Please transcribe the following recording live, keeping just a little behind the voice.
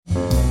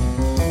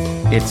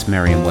It's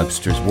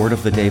Merriam-Webster's Word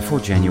of the Day for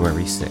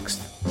January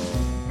 6th.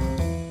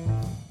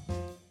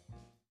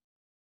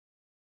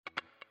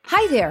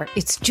 Hi there,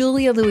 it's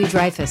Julia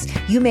Louis-Dreyfus.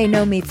 You may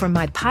know me from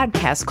my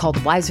podcast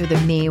called Wiser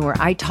Than Me, where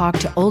I talk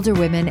to older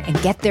women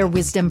and get their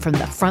wisdom from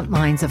the front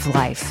lines of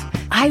life.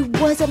 I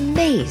was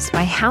amazed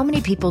by how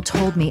many people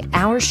told me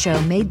our show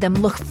made them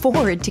look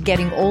forward to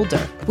getting older,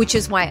 which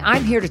is why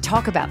I'm here to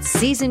talk about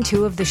Season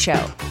 2 of the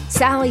show.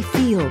 Sally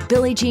Field,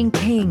 Billie Jean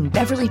King,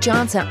 Beverly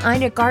Johnson,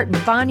 Ina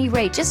Garten, Bonnie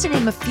Raitt, just to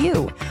name a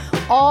few.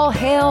 All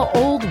hail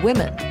old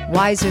women.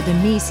 Wiser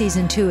Than Me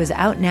Season 2 is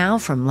out now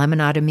from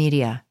Lemonada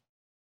Media.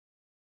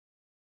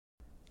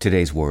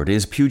 Today's word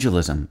is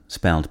pugilism,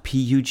 spelled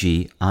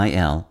P-U-G-I-L-I-S-M.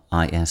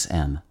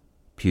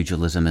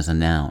 Pugilism is a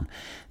noun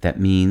that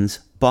means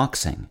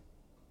boxing.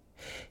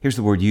 Here's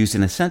the word used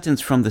in a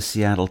sentence from the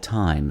Seattle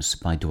Times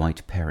by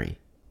Dwight Perry.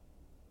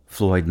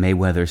 Floyd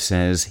Mayweather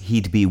says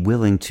he'd be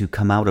willing to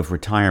come out of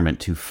retirement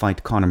to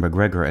fight Conor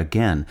McGregor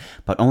again,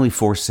 but only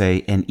for,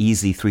 say, an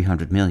easy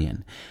 $300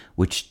 million,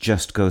 which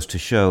just goes to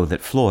show that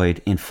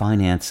Floyd, in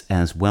finance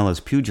as well as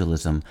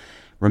pugilism,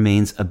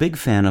 remains a big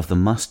fan of the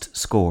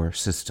must-score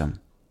system.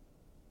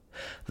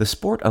 The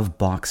sport of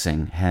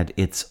boxing had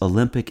its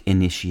Olympic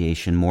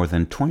initiation more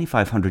than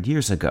 2,500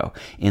 years ago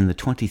in the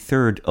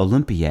 23rd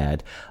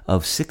Olympiad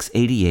of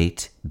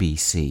 688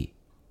 BC.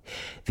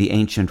 The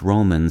ancient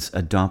Romans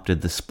adopted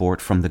the sport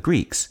from the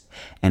Greeks,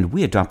 and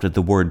we adopted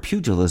the word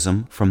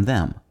pugilism from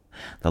them.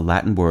 The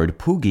Latin word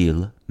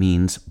pugil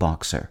means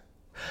boxer.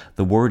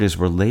 The word is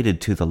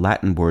related to the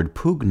Latin word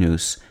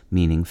pugnus,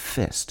 meaning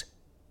fist.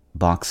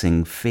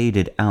 Boxing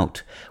faded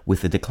out with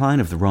the decline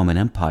of the Roman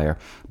Empire,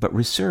 but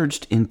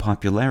resurged in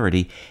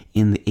popularity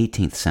in the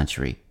 18th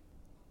century.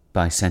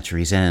 By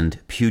century's end,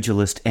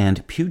 pugilist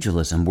and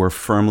pugilism were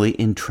firmly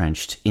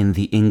entrenched in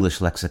the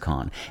English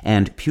lexicon,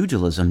 and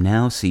pugilism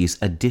now sees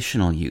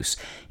additional use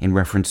in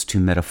reference to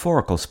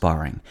metaphorical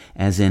sparring,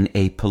 as in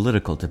a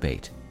political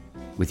debate.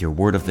 With your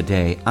Word of the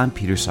Day, I'm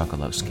Peter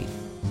Sokolowski.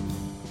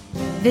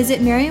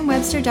 Visit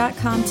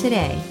Merriam-Webster.com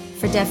today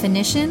for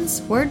definitions,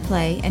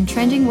 wordplay, and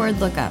trending word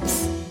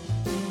lookups.